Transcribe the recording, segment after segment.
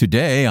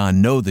Today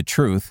on Know the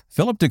Truth,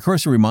 Philip De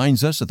Courcy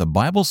reminds us that the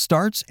Bible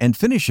starts and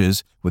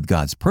finishes with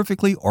God's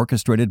perfectly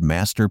orchestrated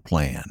master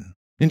plan.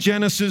 In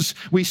Genesis,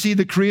 we see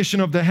the creation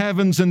of the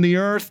heavens and the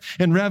earth.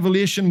 In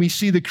Revelation, we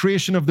see the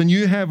creation of the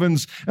new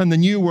heavens and the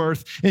new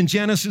earth. In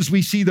Genesis,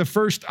 we see the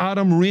first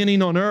Adam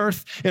reigning on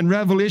earth. In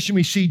Revelation,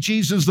 we see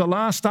Jesus, the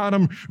last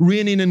Adam,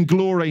 reigning in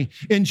glory.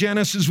 In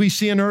Genesis, we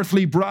see an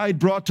earthly bride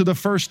brought to the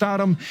first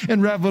Adam.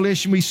 In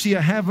Revelation, we see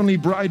a heavenly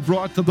bride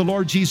brought to the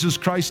Lord Jesus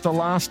Christ, the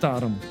last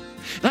Adam.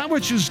 That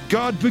which has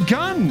God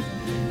begun,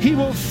 He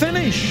will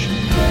finish.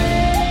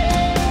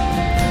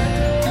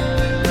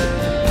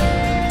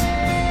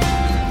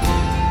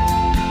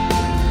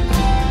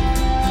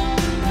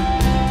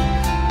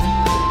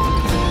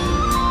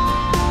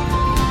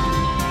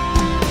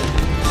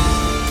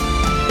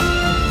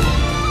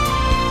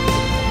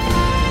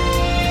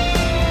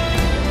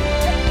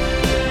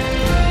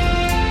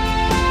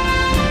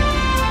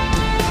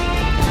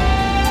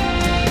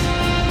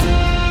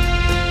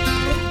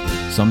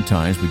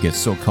 Sometimes we get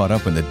so caught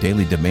up in the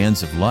daily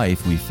demands of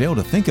life, we fail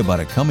to think about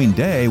a coming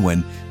day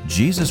when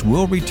Jesus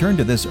will return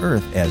to this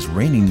earth as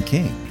reigning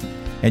King.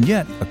 And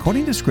yet,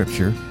 according to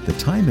Scripture, the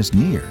time is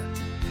near.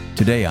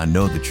 Today on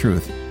Know the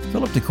Truth,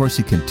 Philip De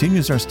Courcy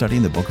continues our study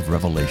in the book of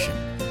Revelation.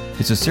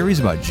 It's a series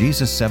about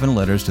Jesus' 7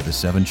 letters to the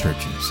 7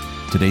 churches.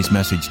 Today's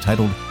message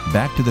titled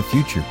Back to the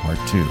Future, Part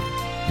 2.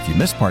 If you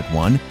missed Part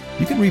 1,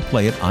 you can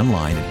replay it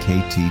online at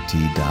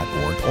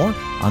ktt.org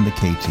or on the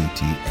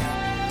KTT app.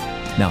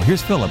 Now,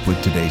 here's Philip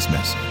with today's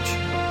message.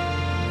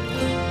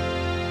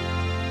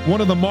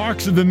 One of the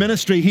marks of the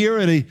ministry here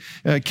at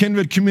a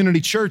Kindred Community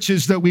Church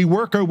is that we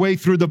work our way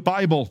through the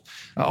Bible,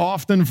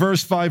 often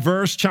verse by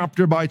verse,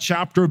 chapter by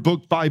chapter,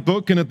 book by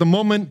book. And at the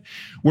moment,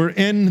 we're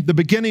in the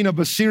beginning of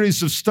a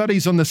series of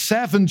studies on the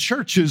 7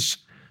 churches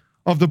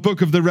of the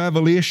book of the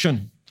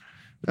Revelation.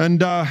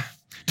 And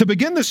to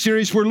begin the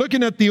series, we're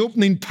looking at the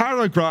opening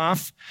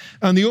paragraph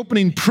and the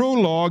opening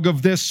prologue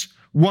of this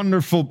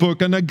wonderful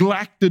book, a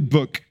neglected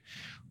book.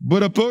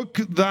 But a book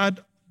that,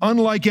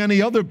 unlike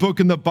any other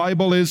book in the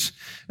Bible, is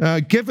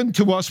given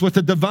to us with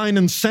a divine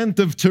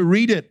incentive to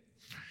read it,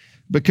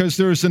 because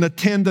there's an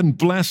attendant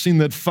blessing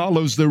that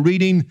follows the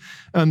reading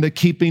and the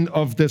keeping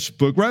of this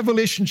book.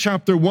 Revelation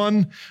chapter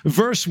 1,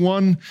 verse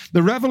 1,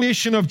 the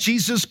revelation of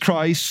Jesus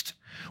Christ,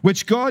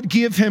 which God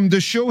gave him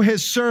to show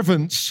his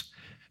servants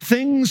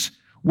things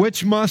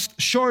which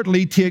must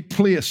shortly take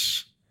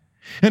place.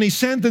 And he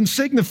sent and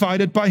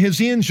signified it by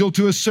his angel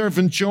to his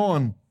servant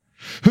John,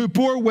 who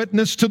bore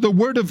witness to the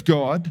word of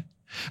God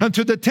and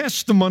to the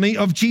testimony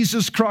of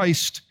Jesus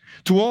Christ,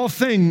 to all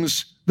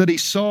things that he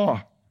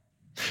saw.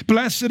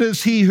 Blessed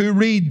is he who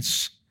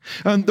reads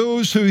and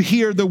those who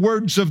hear the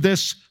words of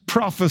this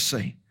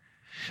prophecy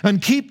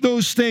and keep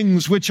those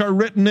things which are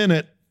written in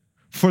it,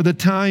 for the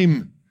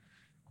time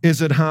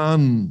is at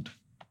hand.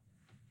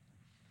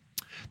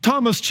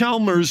 Thomas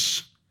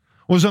Chalmers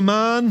was a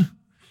man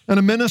and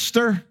a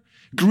minister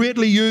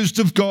greatly used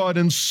of God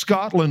in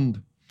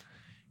Scotland.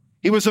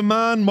 He was a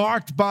man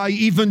marked by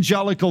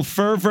evangelical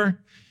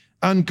fervor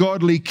and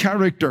godly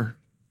character.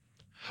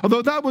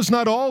 Although that was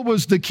not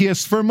always the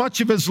case, for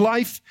much of his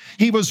life,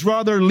 he was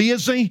rather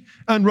lazy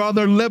and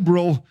rather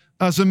liberal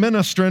as a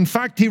minister. In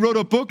fact, he wrote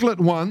a booklet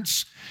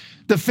once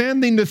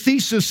defending the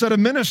thesis that a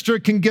minister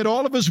can get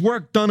all of his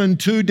work done in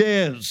 2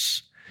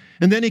 days,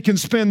 and then he can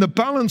spend the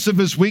balance of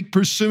his week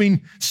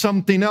pursuing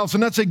something else.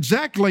 And that's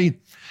exactly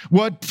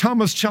what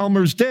Thomas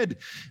Chalmers did.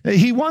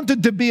 He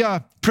wanted to be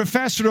a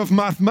professor of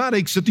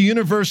mathematics at the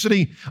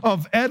University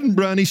of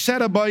Edinburgh, and he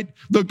set about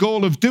the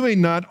goal of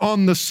doing that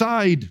on the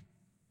side.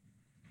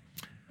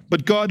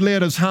 But God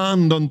laid his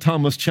hand on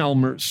Thomas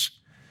Chalmers.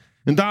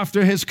 And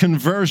after his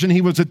conversion,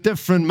 he was a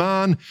different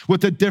man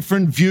with a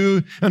different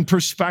view and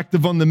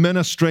perspective on the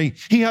ministry.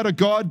 He had a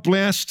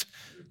God-blessed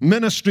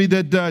ministry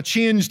that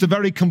changed the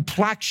very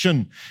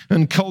complexion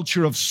and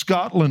culture of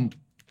Scotland.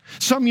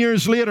 Some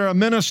years later, a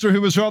minister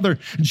who was rather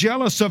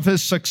jealous of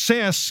his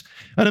success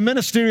at a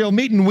ministerial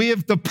meeting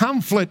waved the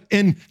pamphlet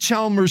in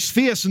Chalmers'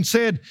 face and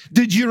said,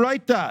 "Did you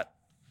write that?"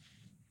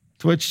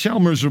 To which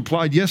Chalmers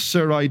replied, "Yes,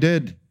 sir, I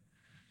did.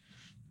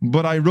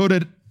 But I wrote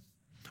it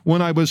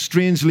when I was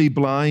strangely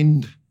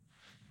blind.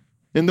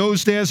 In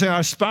those days, I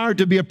aspired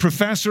to be a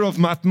professor of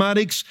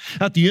mathematics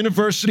at the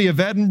University of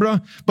Edinburgh.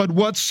 But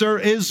what, sir,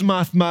 is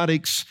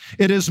mathematics?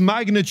 It is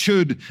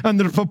magnitude and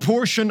the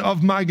proportion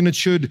of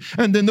magnitude.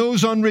 And in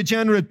those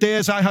unregenerate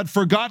days, I had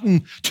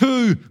forgotten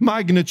 2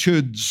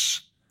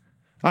 magnitudes.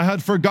 I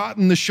had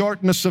forgotten the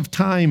shortness of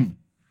time,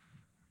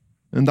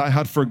 and I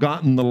had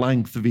forgotten the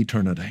length of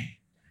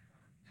eternity."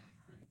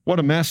 What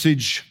a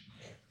message.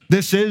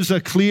 This is a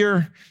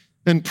clear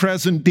and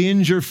present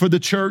danger for the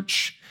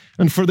church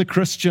and for the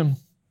Christian.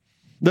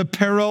 The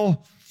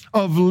peril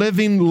of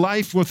living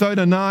life without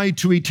an eye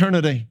to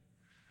eternity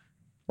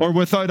or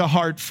without a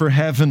heart for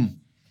heaven.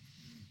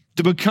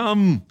 To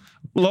become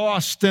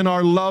lost in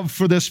our love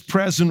for this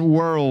present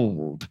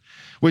world,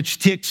 which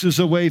takes us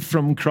away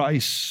from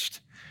Christ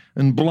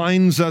and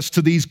blinds us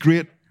to these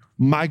great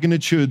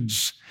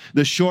magnitudes,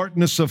 the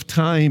shortness of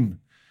time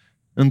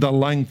and the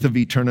length of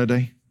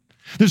eternity.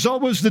 There's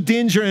always the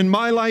danger in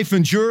my life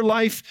and your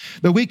life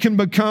that we can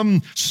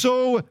become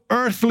so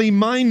earthly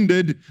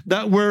minded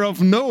that we're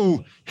of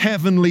no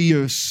heavenly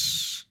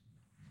use.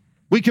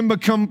 We can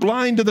become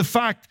blind to the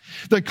fact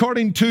that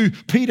according to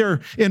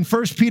Peter in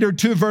 1 Peter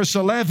 2 verse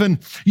 11,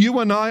 you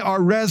and I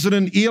are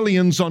resident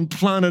aliens on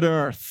planet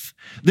Earth.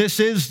 This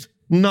is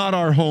not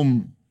our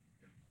home.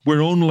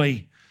 We're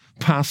only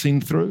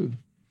passing through.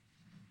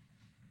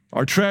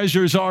 Our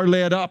treasures are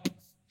laid up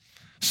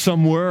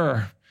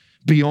somewhere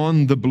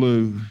beyond the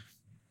blue.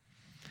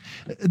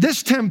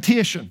 This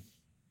temptation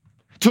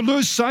to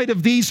lose sight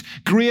of these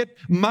great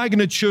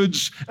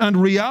magnitudes and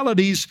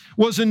realities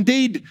was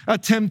indeed a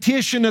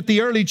temptation that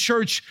the early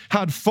church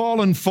had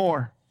fallen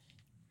for.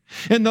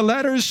 In the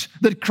letters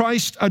that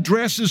Christ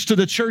addresses to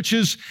the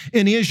churches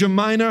in Asia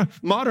Minor,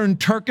 modern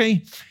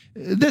Turkey,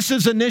 this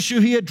is an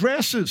issue he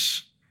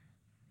addresses.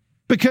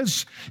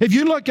 Because if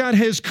you look at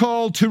his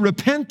call to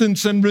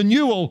repentance and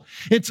renewal,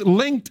 it's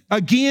linked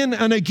again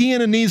and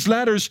again in these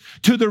letters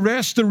to the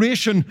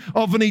restoration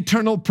of an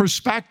eternal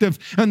perspective.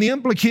 And the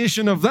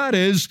implication of that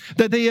is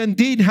that they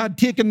indeed had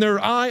taken their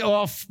eye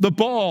off the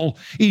ball,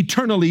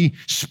 eternally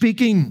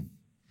speaking.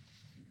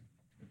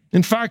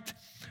 In fact,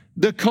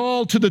 the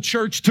call to the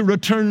church to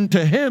return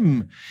to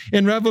him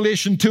in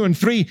Revelation 2 and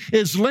 3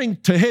 is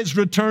linked to his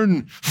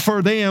return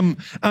for them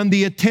and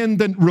the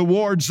attendant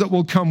rewards that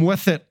will come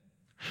with it.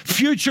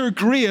 Future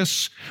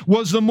grace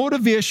was the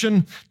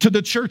motivation to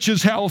the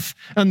church's health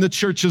and the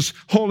church's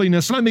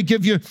holiness. Let me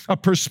give you a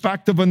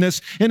perspective on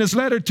this. In his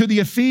letter to the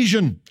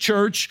Ephesian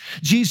church,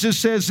 Jesus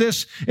says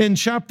this in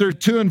chapter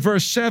 2 and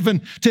verse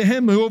 7, to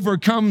him who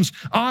overcomes,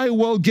 I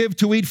will give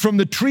to eat from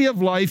the tree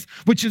of life,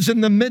 which is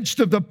in the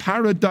midst of the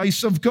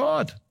paradise of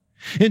God.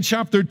 In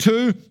chapter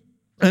 2,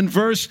 and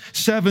verse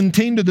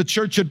 17 to the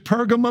church at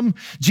Pergamum,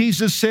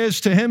 Jesus says,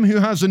 to him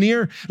who has an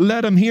ear,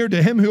 let him hear.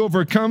 To him who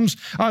overcomes,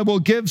 I will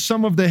give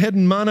some of the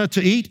hidden manna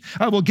to eat.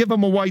 I will give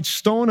him a white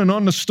stone, and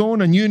on the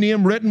stone a new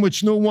name written,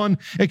 which no one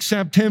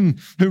except him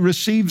who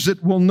receives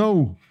it will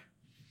know.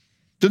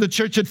 To the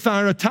church at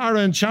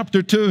Thyatira in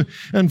chapter 2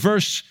 and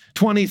verse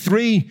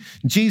 23,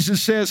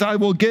 Jesus says, I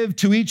will give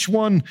to each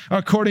one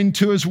according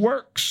to his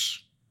works.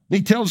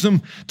 He tells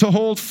them to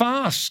hold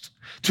fast,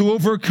 to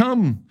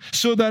overcome,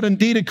 so that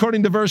indeed,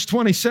 according to verse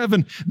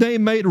 27, they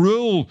might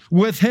rule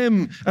with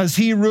him as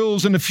he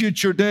rules in a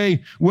future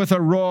day with a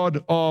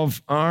rod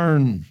of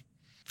iron.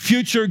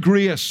 Future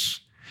grace,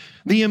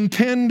 the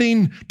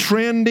impending,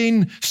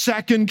 trending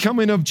second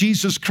coming of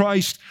Jesus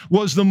Christ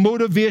was the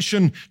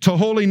motivation to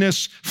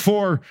holiness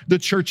for the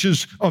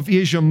churches of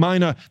Asia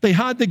Minor. They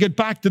had to get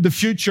back to the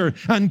future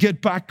and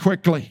get back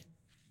quickly.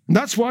 And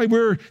that's why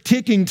we're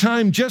taking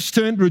time just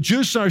to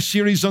introduce our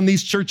series on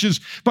these churches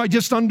by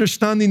just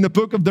understanding the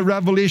book of the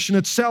Revelation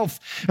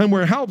itself. And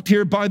we're helped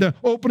here by the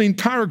opening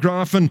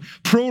paragraph and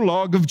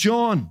prologue of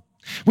John.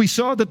 We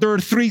saw that there are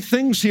three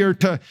things here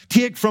to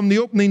take from the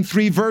opening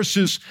three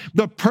verses,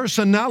 the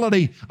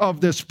personality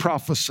of this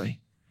prophecy.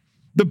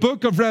 The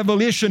book of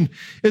Revelation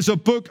is a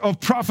book of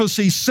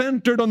prophecy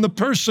centered on the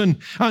person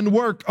and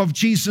work of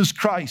Jesus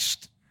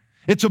Christ.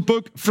 It's a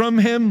book from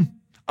him,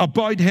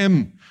 about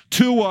him,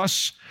 to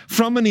us,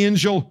 from an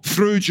angel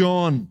through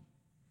John.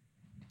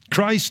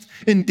 Christ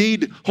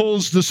indeed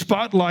holds the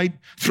spotlight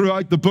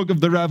throughout the book of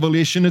the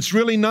Revelation. It's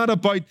really not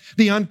about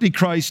the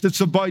Antichrist.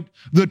 It's about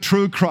the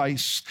true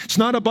Christ. It's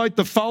not about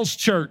the false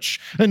church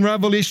in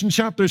Revelation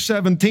chapter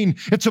 17.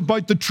 It's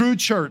about the true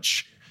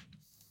church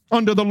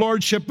under the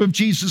lordship of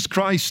Jesus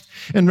Christ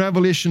in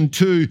Revelation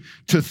 2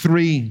 to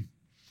 3.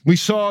 We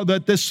saw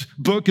that this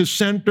book is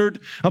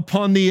centered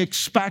upon the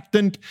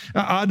expectant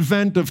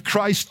advent of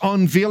Christ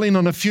unveiling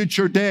on a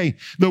future day.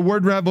 The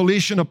word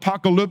revelation,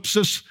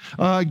 apocalypsis,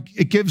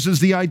 it gives us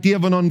the idea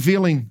of an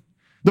unveiling.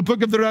 The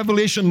book of the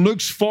Revelation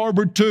looks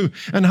forward to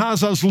and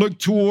has us look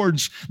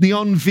towards the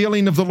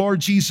unveiling of the Lord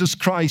Jesus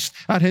Christ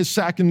at his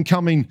second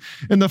coming.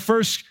 In the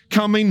first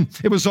coming,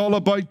 it was all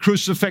about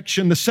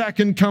crucifixion. The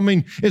second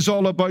coming is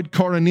all about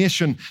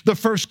coronation. The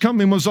first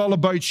coming was all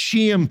about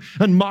shame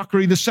and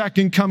mockery. The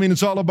second coming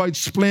is all about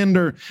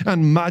splendor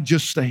and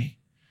majesty.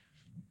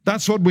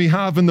 That's what we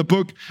have in the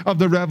book of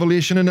the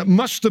Revelation, and it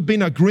must have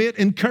been a great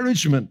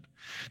encouragement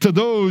to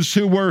those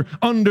who were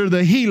under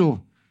the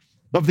heel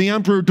of the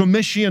Emperor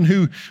Domitian,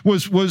 who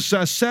was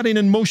setting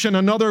in motion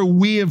another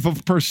wave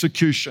of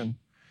persecution.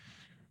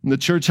 And the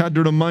church had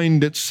to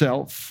remind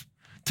itself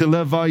to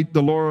live out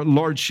the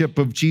lordship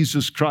of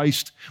Jesus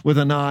Christ with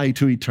an eye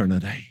to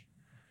eternity.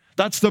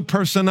 That's the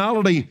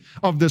personality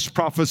of this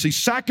prophecy.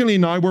 Secondly,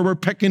 now, where we're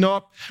picking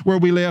up where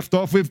we left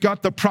off, we've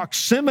got the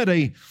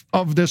proximity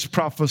of this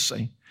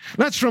prophecy.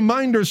 Let's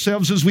remind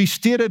ourselves, as we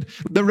stated,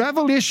 the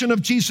revelation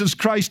of Jesus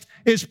Christ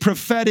is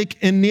prophetic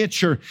in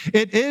nature.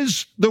 It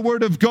is the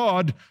Word of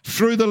God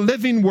through the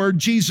living Word,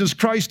 Jesus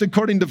Christ,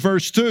 according to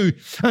verse 2.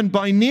 And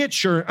by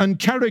nature and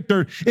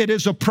character, it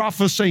is a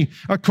prophecy,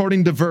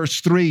 according to verse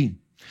 3.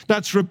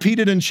 That's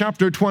repeated in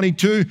chapter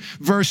 22,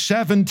 verse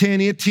 7, 10,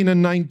 18,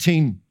 and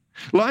 19.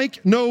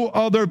 Like no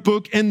other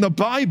book in the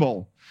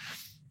Bible,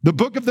 the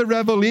book of the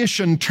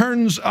Revelation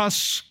turns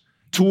us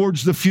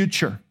towards the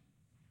future.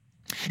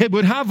 It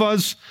would have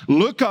us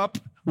look up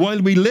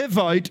while we live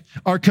out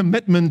our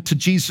commitment to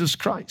Jesus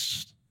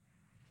Christ.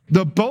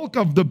 The bulk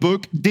of the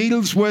book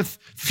deals with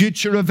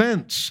future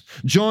events.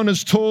 John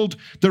is told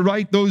to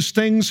write those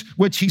things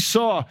which he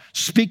saw,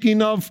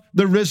 speaking of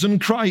the risen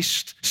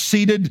Christ,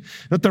 seated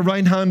at the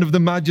right hand of the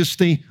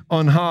Majesty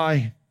on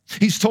high.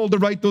 He's told to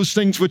write those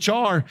things which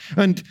are,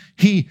 and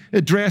he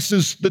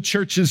addresses the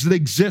churches that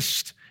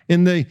exist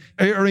in the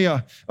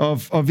area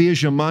of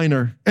Asia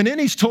Minor. And then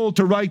he's told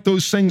to write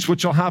those things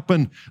which will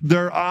happen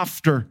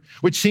thereafter,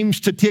 which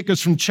seems to take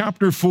us from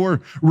chapter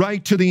 4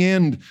 right to the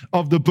end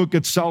of the book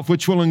itself,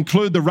 which will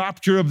include the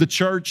rapture of the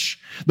church,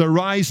 the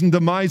rise and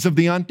demise of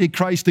the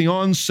Antichrist, the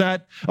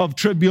onset of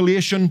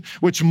tribulation,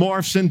 which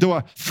morphs into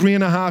a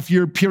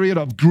 3.5-year period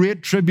of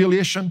great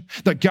tribulation,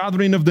 the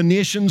gathering of the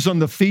nations on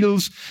the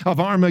fields of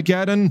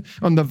Armageddon,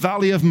 on the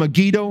valley of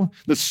Megiddo,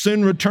 the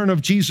soon return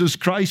of Jesus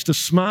Christ to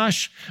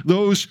smash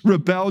those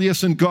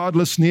rebellious and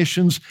godless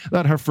nations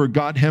that have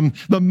forgot him,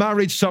 the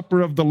marriage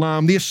supper of the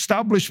Lamb, the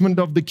establishment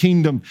of the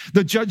kingdom,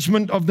 the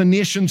judgment of the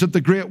nations at the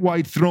great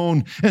white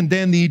throne, and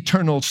then the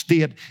eternal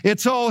state.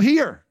 It's all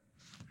here.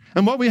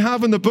 And what we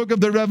have in the book of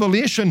the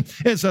Revelation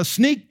is a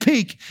sneak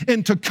peek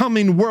into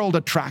coming world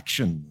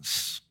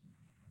attractions.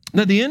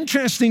 Now, the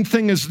interesting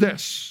thing is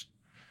this.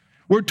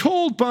 We're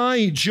told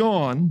by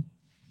John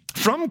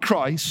from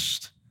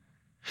Christ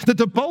that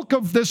the bulk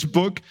of this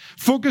book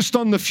focused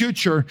on the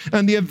future,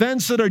 and the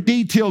events that are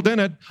detailed in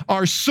it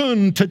are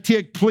soon to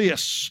take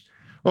place.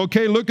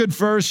 Okay, look at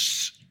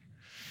verse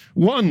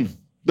 1.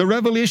 The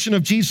revelation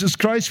of Jesus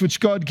Christ,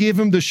 which God gave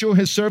him to show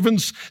his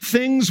servants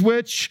things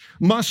which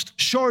must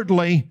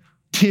shortly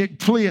take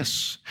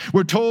place.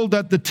 We're told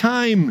that the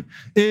time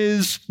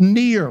is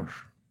near.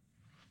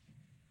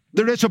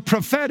 There is a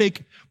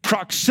prophetic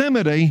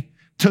proximity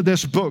to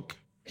this book.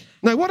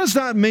 Now, what does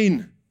that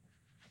mean?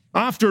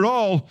 After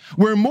all,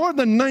 we're more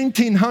than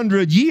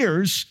 1,900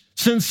 years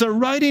since the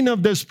writing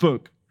of this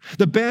book.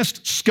 The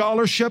best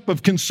scholarship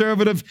of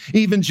conservative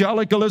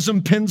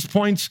evangelicalism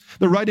pinpoints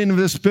the writing of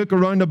this book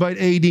around about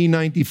AD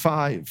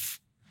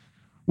 95.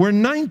 We're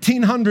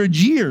 1,900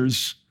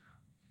 years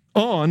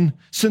on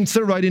since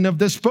the writing of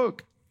this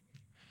book.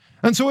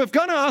 And so we've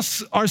got to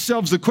ask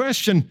ourselves the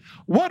question,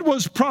 what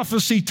was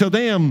prophecy to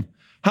them?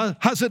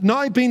 Has it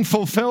now been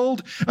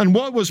fulfilled? And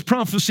what was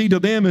prophecy to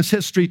them is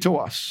history to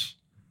us.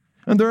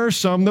 And there are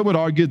some that would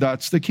argue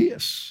that's the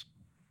case.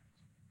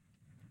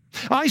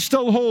 I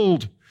still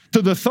hold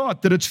to the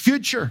thought that it's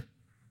future.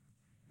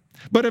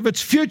 But if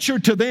it's future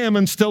to them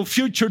and still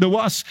future to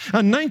us,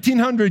 and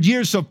 1,900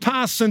 years have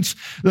passed since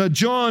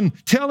John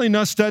telling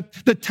us that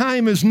the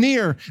time is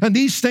near and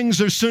these things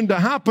are soon to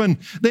happen,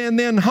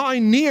 then how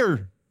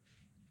near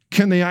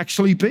can they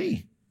actually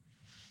be?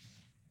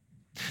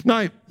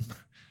 Now,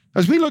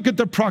 as we look at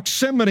the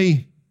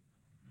proximity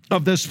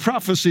of this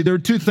prophecy, there are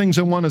two things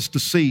I want us to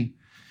see.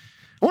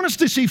 I want us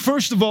to see,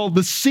 first of all,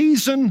 the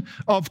season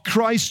of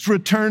Christ's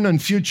return and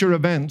future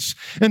events.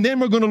 And then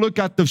we're going to look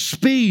at the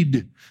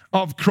speed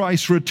of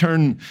Christ's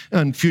return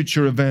and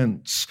future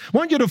events. I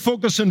want you to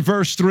focus in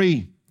verse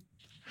 3.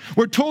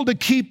 We're told to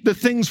keep the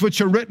things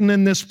which are written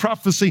in this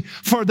prophecy,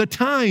 for the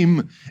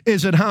time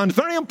is at hand.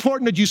 Very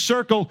important that you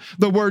circle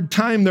the word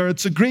time there.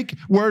 It's a Greek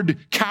word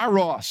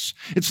kairos.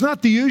 It's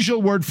not the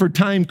usual word for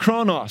time,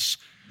 chronos.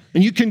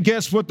 And you can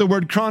guess what the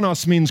word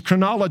chronos means,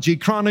 chronology,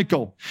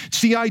 chronicle.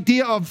 It's the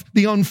idea of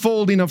the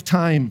unfolding of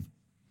time.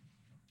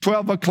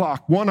 12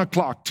 o'clock, 1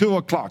 o'clock, 2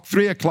 o'clock,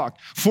 3 o'clock,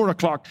 4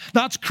 o'clock.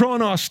 That's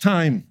chronos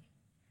time.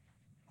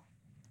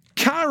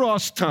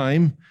 Kairos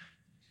time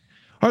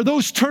are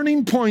those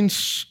turning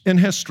points in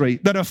history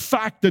that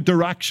affect the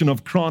direction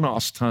of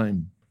chronos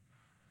time.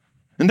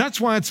 And that's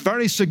why it's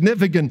very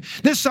significant.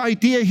 This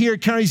idea here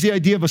carries the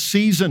idea of a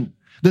season.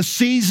 The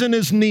season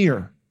is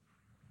near.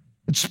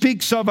 It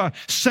speaks of a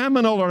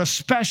seminal or a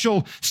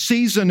special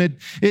season.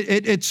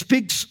 It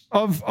speaks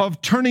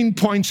of turning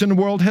points in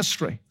world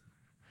history.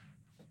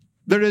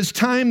 There is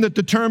time that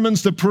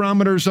determines the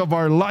parameters of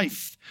our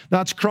life.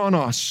 That's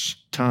chronos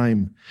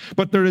time.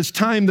 But there is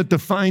time that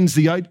defines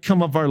the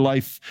outcome of our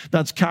life.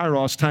 That's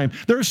kairos time.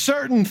 There are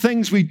certain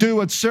things we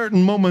do at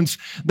certain moments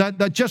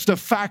that just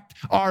affect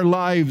our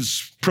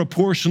lives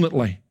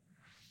proportionately.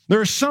 There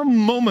are some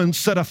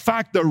moments that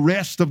affect the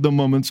rest of the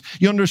moments.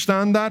 You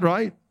understand that,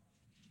 right?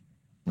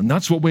 And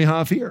that's what we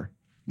have here.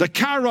 The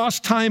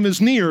kairos time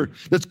is near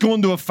that's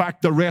going to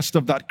affect the rest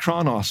of that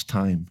chronos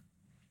time.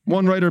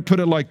 One writer put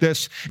it like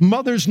this: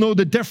 mothers know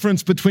the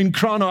difference between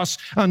chronos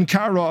and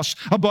kairos.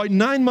 About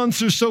 9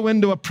 months or so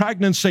into a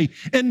pregnancy,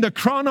 in the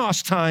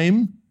chronos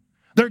time,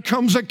 there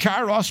comes a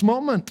kairos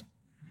moment,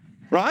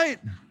 right?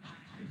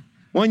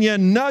 When you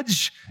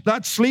nudge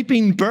that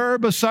sleeping bear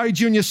beside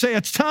you and you say,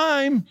 it's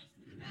time,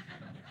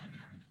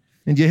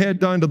 and you head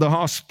down to the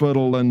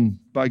hospital, and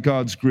by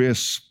God's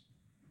grace,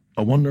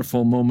 a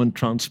wonderful moment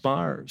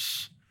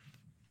transpires.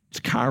 It's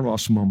a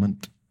kairos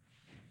moment.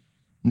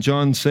 And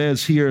John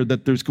says here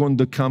that there's going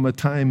to come a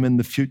time in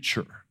the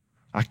future,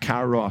 a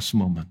kairos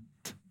moment,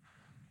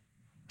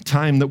 a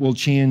time that will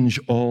change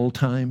all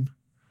time.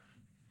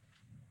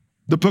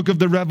 The book of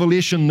the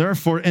Revelation,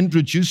 therefore,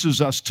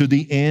 introduces us to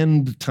the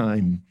end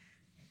time.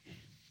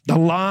 The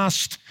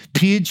last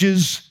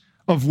pages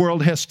of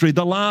world history,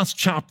 the last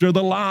chapter,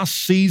 the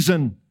last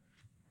season.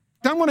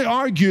 I'm going to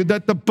argue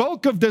that the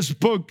bulk of this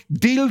book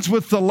deals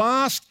with the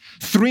last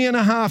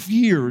 3.5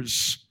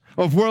 years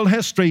of world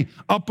history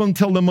up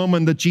until the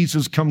moment that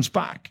Jesus comes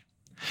back.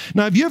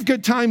 Now, if you've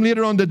got time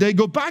later on today,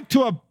 go back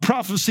to a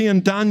prophecy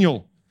in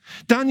Daniel.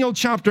 Daniel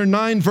chapter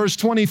 9, verse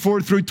 24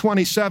 through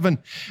 27.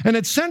 And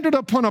it's centered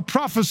upon a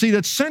prophecy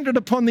that's centered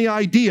upon the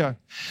idea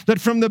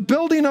that from the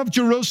building of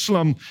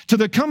Jerusalem to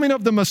the coming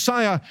of the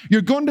Messiah,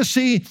 you're going to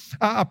see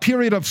a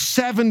period of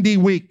 70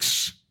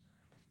 weeks.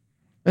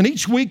 And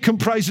each week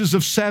comprises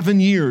of 7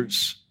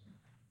 years.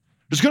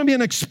 There's going to be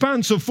an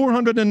expanse of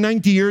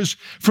 490 years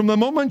from the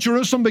moment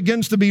Jerusalem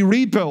begins to be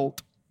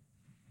rebuilt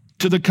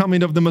to the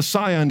coming of the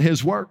Messiah and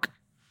his work.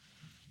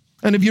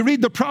 And if you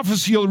read the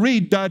prophecy, you'll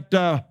read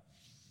that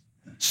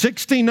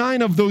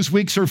 69 of those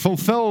weeks are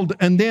fulfilled,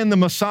 and then the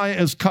Messiah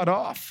is cut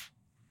off.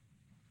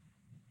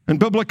 And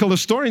biblical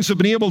historians have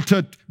been able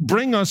to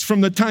bring us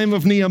from the time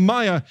of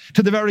Nehemiah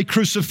to the very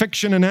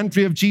crucifixion and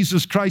entry of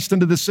Jesus Christ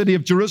into the city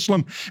of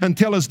Jerusalem and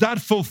tell us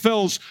that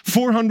fulfills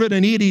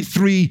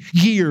 483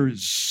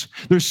 years.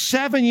 There's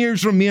 7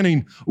 years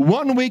remaining.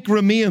 1 week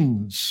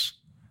remains.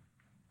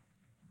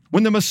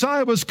 When the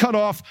Messiah was cut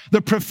off,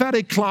 the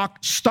prophetic clock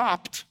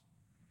stopped.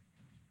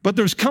 But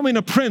there's coming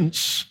a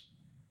prince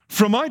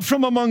from out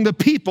from among the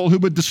people who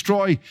would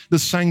destroy the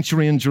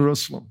sanctuary in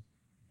Jerusalem.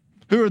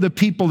 Who are the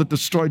people that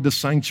destroyed the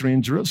sanctuary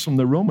in Jerusalem?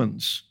 The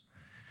Romans.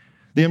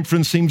 The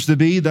inference seems to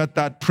be that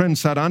that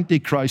prince, that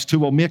Antichrist, who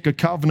will make a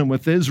covenant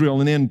with Israel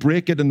and then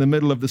break it in the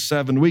middle of the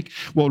 7th week,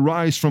 will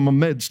rise from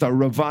amidst a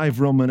revived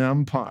Roman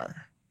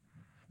Empire.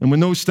 And when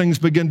those things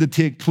begin to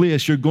take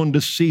place, you're going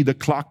to see the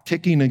clock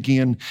ticking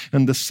again,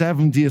 and the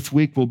 70th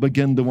week will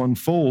begin to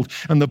unfold.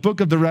 And the book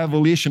of the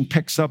Revelation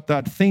picks up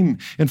that theme.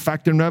 In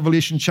fact, in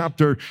Revelation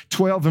chapter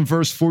 12 and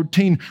verse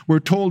 14,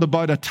 we're told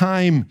about a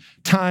time,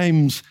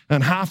 times,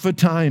 and half a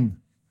time.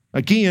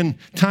 Again,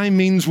 time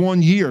means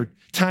 1 year.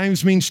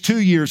 Times means 2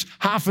 years.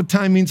 Half a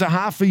time means a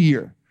half a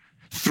year.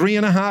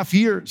 3.5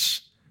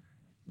 years.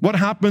 What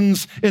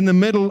happens in the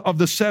middle of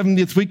the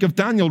 70th week of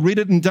Daniel? Read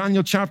it in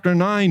Daniel chapter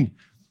 9.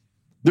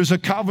 There's a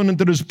covenant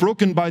that is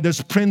broken by this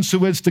prince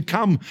who is to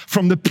come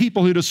from the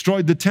people who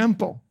destroyed the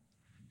temple.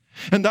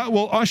 And that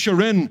will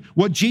usher in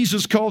what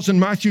Jesus calls in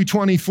Matthew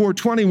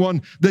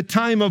 24:21, the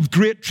time of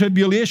great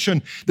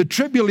tribulation. The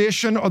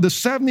tribulation, or the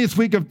 70th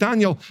week of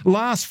Daniel,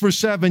 lasts for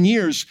 7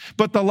 years.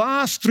 But the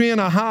last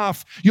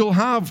 3.5, you'll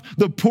have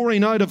the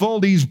pouring out of all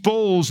these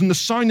bowls and the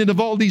sounding of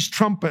all these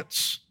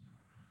trumpets.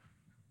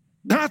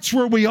 That's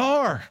where we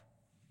are.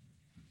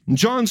 And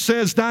John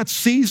says that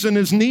season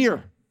is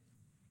near.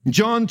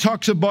 John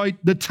talks about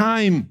the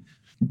time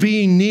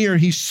being near.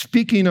 He's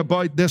speaking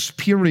about this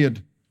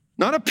period.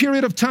 Not a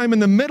period of time in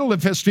the middle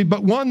of history,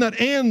 but one that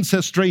ends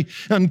history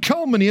and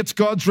culminates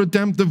God's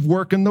redemptive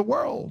work in the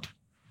world.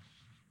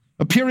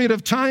 A period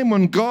of time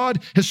when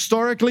God,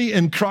 historically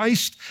in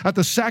Christ, at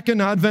the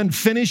second advent,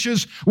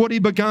 finishes what he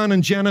began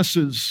in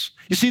Genesis.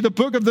 You see, the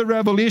book of the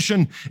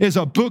Revelation is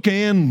a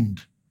bookend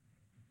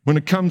when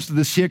it comes to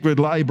the sacred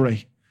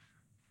library.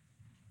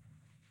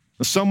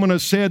 As someone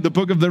has said, the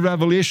book of the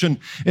Revelation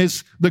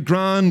is the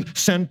grand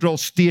central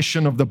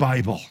station of the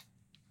Bible.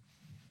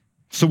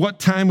 So what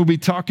time are we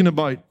talking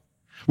about?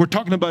 We're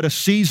talking about a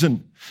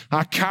season,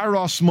 a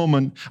kairos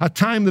moment, a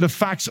time that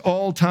affects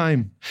all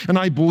time. And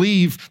I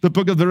believe the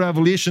book of the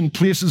Revelation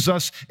places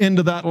us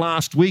into that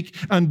last week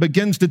and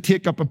begins to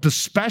take up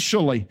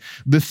especially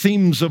the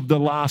themes of the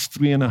last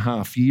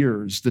 3.5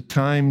 years, the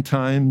time,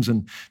 times,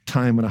 and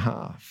time and a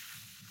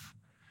half.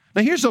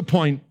 Now here's a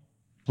point.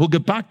 We'll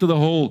get back to the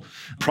whole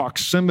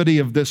proximity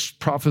of this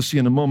prophecy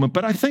in a moment.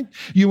 But I think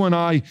you and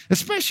I,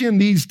 especially in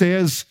these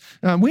days,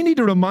 we need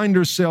to remind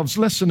ourselves,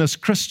 listen, as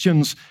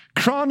Christians,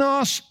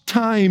 chronos,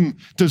 time,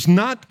 does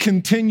not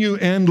continue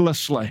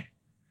endlessly.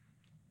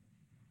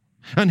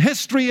 And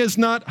history is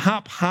not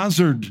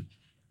haphazard.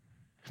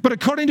 But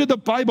according to the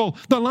Bible,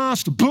 the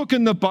last book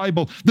in the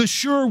Bible, the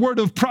sure word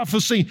of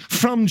prophecy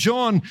from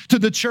John to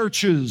the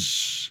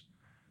churches,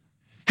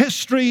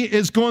 history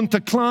is going to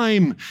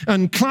climb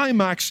and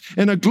climax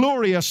in a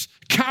glorious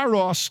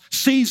kairos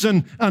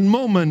season and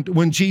moment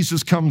when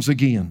Jesus comes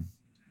again.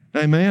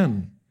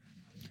 Amen.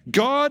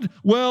 God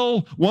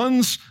will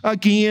once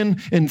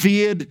again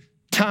invade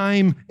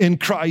time in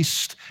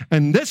Christ,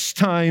 and this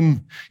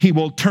time he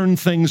will turn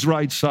things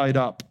right side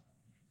up.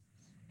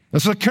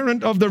 As the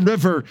current of the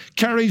river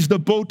carries the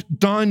boat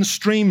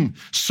downstream,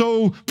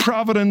 so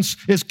providence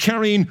is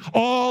carrying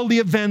all the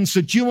events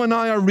that you and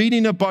I are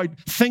reading about,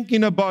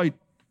 thinking about,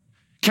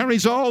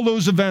 carries all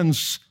those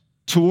events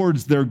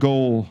towards their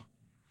goal.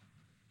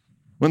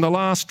 When the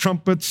last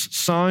trumpets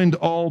sound,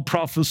 all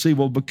prophecy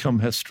will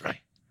become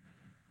history.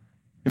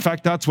 In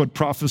fact, that's what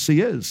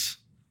prophecy is.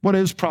 What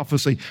is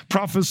prophecy?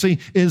 Prophecy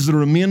is the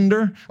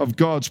remainder of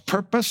God's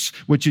purpose,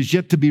 which is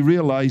yet to be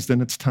realized in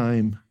its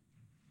time.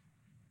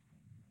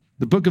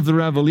 The book of the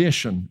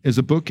Revelation is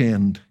a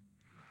bookend.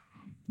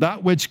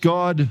 That which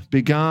God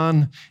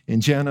began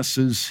in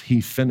Genesis,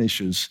 he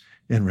finishes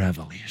in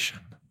Revelation.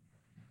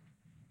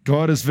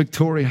 God is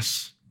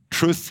victorious.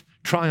 Truth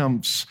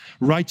triumphs.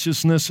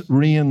 Righteousness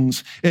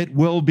reigns. It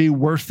will be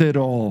worth it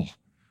all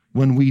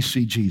when we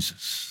see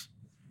Jesus.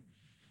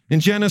 In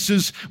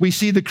Genesis, we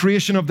see the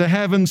creation of the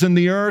heavens and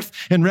the earth.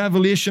 In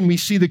Revelation, we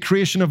see the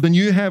creation of the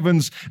new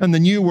heavens and the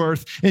new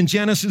earth. In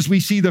Genesis, we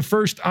see the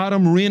first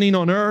Adam reigning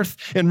on earth.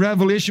 In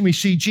Revelation, we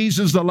see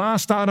Jesus, the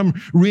last Adam,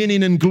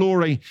 reigning in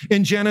glory.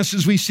 In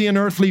Genesis, we see an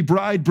earthly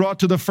bride brought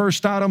to the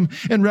first Adam.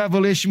 In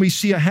Revelation, we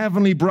see a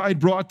heavenly bride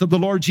brought to the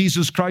Lord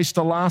Jesus Christ,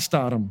 the last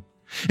Adam.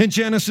 In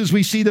Genesis,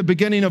 we see the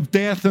beginning of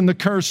death and the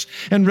curse.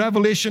 In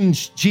Revelation,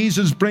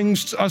 Jesus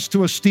brings us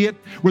to a state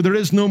where there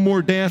is no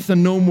more death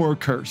and no more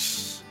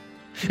curse.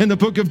 In the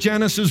book of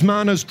Genesis,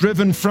 man is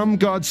driven from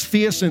God's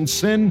face in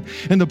sin.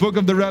 In the book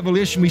of the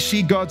Revelation, we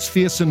see God's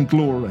face in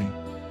glory.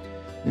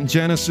 In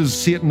Genesis,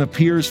 Satan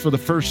appears for the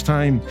first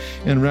time.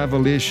 In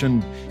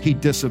Revelation, he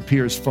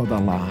disappears for the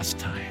last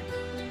time.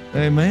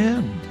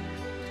 Amen.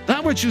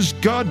 That which is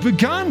God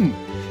begun,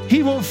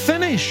 he will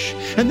finish.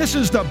 And this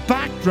is the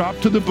backdrop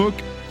to the book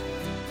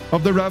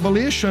of the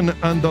Revelation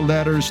and the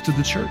letters to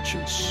the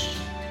churches.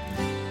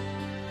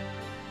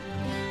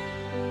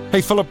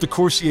 Hey, Philip De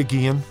Courcy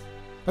again.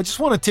 I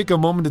just want to take a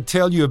moment to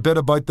tell you a bit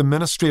about the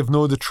ministry of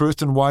Know the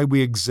Truth and why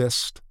we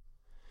exist.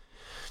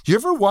 Do you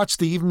ever watch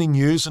the evening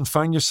news and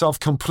find yourself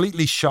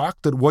completely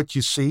shocked at what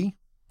you see?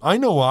 I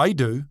know I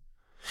do.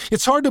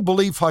 It's hard to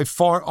believe how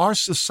far our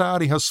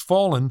society has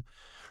fallen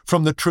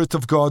from the truth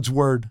of God's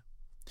Word.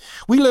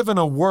 We live in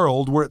a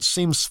world where it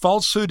seems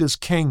falsehood is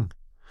king,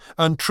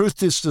 and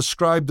truth is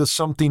described as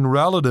something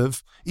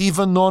relative,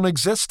 even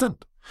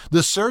non-existent.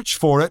 The search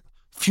for it,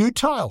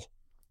 futile.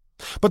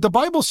 But the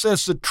Bible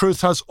says that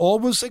truth has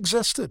always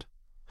existed,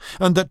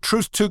 and that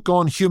truth took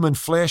on human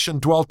flesh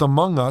and dwelt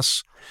among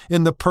us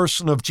in the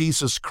person of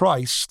Jesus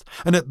Christ,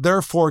 and it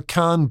therefore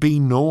can be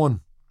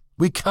known.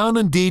 We can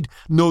indeed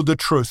know the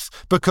truth,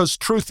 because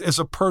truth is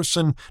a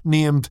person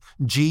named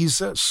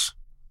Jesus.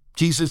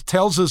 Jesus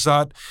tells us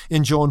that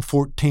in John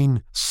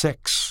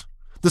 14:6.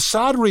 The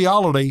sad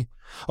reality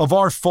of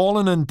our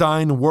fallen and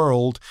dying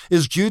world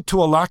is due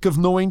to a lack of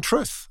knowing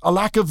truth, a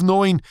lack of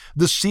knowing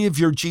the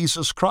Savior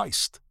Jesus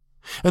Christ.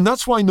 And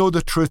that's why Know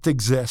the Truth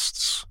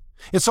exists.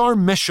 It's our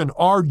mission,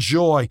 our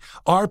joy,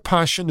 our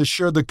passion to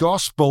share the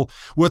gospel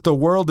with a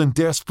world in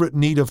desperate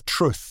need of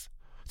truth.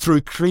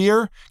 Through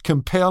clear,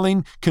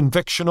 compelling,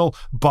 convictional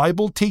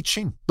Bible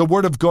teaching, the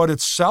Word of God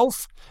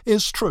itself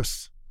is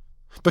truth.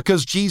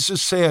 Because Jesus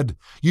said,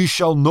 "You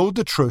shall know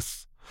the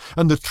truth,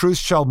 and the truth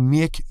shall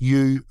make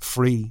you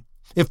free."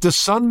 If the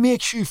Son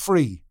makes you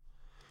free,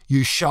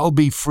 you shall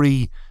be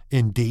free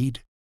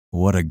indeed.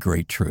 What a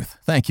great truth.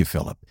 Thank you,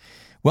 Philip.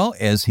 Well,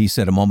 as he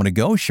said a moment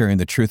ago, sharing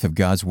the truth of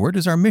God's Word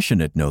is our mission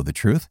at Know the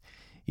Truth.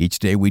 Each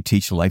day we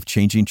teach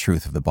life-changing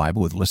truth of the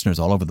Bible with listeners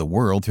all over the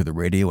world through the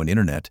radio and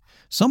internet,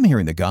 some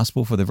hearing the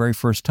gospel for the very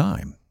first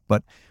time.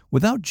 But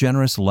without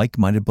generous,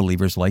 like-minded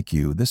believers like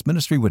you, this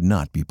ministry would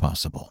not be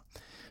possible.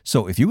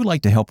 So if you would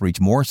like to help reach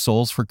more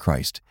souls for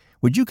Christ,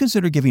 would you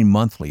consider giving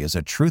monthly as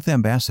a Truth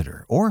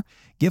Ambassador or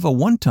give a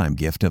one-time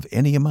gift of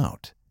any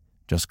amount?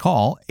 Just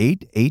call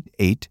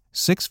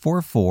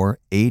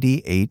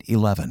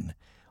 888-644-8811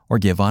 or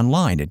give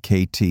online at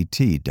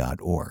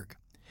ktt.org.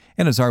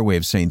 And as our way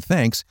of saying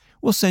thanks,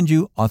 we'll send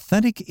you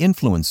Authentic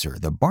Influencer,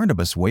 the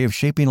Barnabas Way of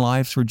Shaping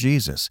Lives for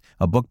Jesus,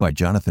 a book by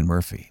Jonathan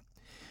Murphy.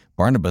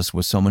 Barnabas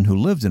was someone who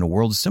lived in a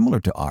world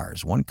similar to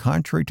ours, one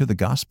contrary to the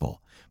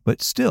gospel,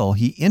 but still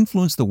he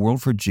influenced the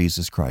world for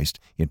Jesus Christ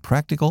in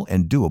practical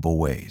and doable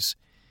ways.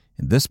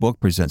 And this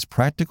book presents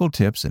practical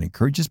tips and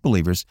encourages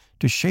believers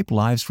to shape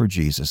lives for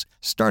Jesus,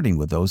 starting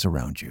with those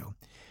around you.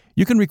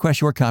 You can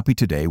request your copy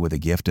today with a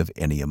gift of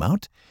any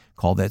amount.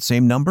 Call that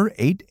same number,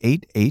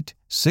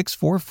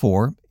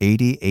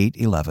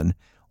 888-644-8811,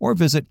 or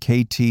visit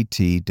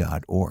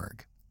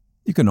ktt.org.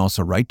 You can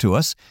also write to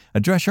us.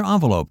 Address your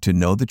envelope to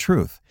Know the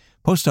Truth.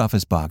 Post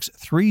Office Box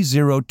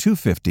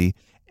 30250,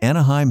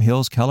 Anaheim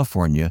Hills,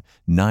 California,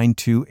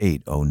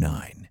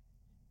 92809.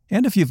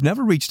 And if you've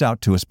never reached out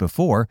to us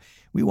before,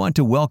 we want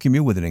to welcome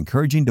you with an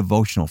encouraging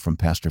devotional from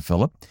Pastor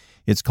Philip.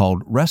 It's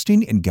called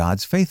Resting in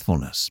God's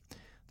Faithfulness.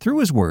 Through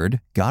His Word,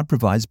 God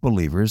provides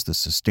believers the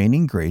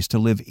sustaining grace to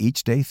live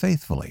each day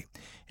faithfully.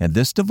 And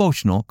this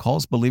devotional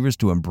calls believers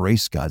to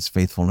embrace God's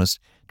faithfulness,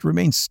 to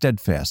remain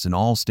steadfast in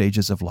all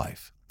stages of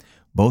life.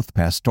 Both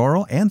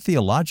pastoral and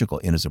theological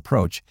in his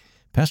approach,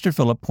 Pastor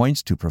Philip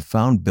points to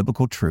profound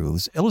biblical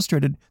truths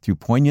illustrated through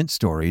poignant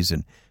stories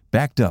and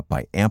backed up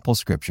by ample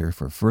scripture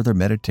for further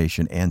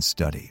meditation and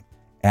study.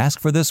 Ask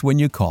for this when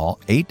you call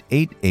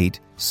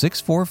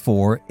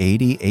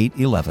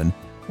 888-644-8811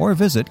 or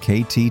visit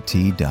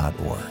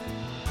ktt.org.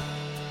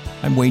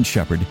 I'm Wayne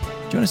Shepherd.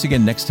 Join us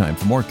again next time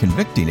for more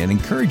convicting and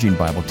encouraging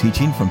Bible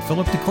teaching from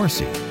Philip De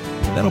Courcy.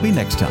 That'll be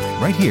next time,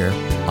 right here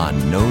on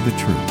Know the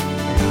Truth.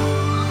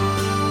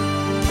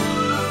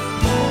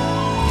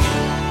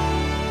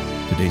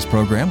 Today's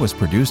program was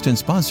produced and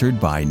sponsored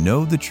by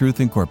Know the Truth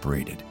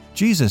Incorporated.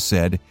 Jesus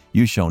said,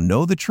 "You shall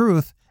know the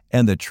truth,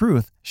 and the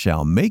truth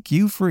shall make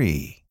you free.